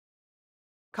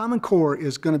Common Core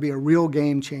is going to be a real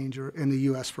game changer in the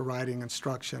U.S. for writing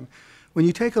instruction. When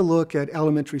you take a look at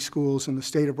elementary schools and the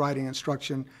state of writing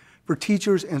instruction for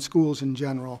teachers and schools in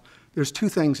general, there's two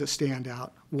things that stand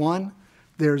out. One,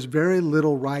 there's very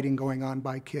little writing going on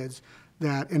by kids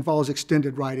that involves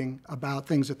extended writing about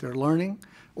things that they're learning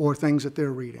or things that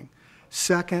they're reading.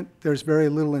 Second, there's very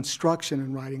little instruction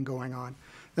in writing going on.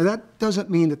 Now that doesn't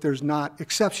mean that there's not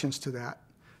exceptions to that.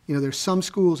 You know, there's some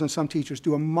schools and some teachers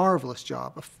do a marvelous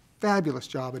job, a fabulous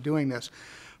job of doing this.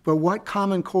 But what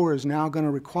Common Core is now going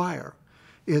to require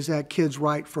is that kids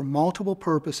write for multiple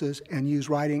purposes and use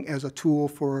writing as a tool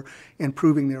for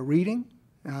improving their reading,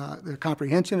 their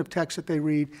comprehension of text that they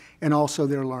read, and also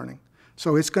their learning.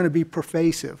 So it's going to be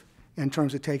pervasive in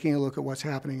terms of taking a look at what's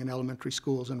happening in elementary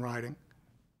schools and writing.